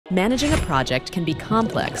Managing a project can be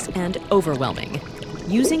complex and overwhelming.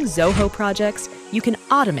 Using Zoho Projects, you can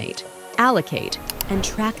automate, allocate, and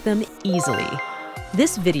track them easily.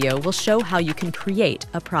 This video will show how you can create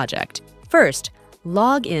a project. First,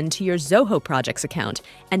 log in to your Zoho Projects account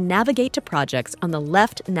and navigate to projects on the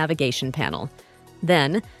left navigation panel.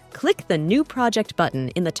 Then, click the New Project button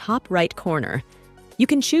in the top right corner. You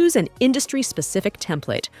can choose an industry-specific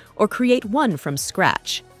template or create one from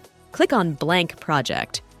scratch. Click on Blank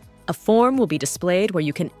Project. A form will be displayed where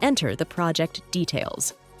you can enter the project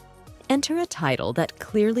details. Enter a title that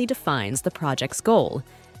clearly defines the project's goal.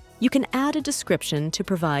 You can add a description to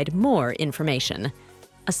provide more information.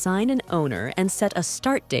 Assign an owner and set a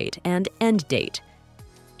start date and end date.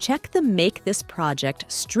 Check the Make this project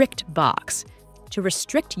strict box to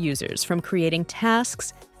restrict users from creating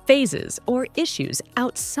tasks, phases, or issues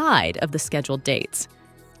outside of the scheduled dates.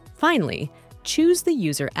 Finally, choose the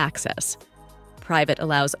user access. Private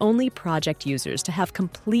allows only project users to have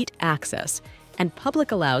complete access, and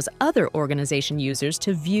public allows other organization users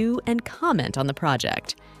to view and comment on the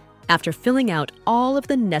project. After filling out all of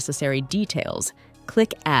the necessary details,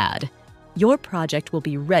 click Add. Your project will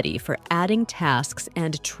be ready for adding tasks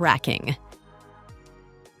and tracking.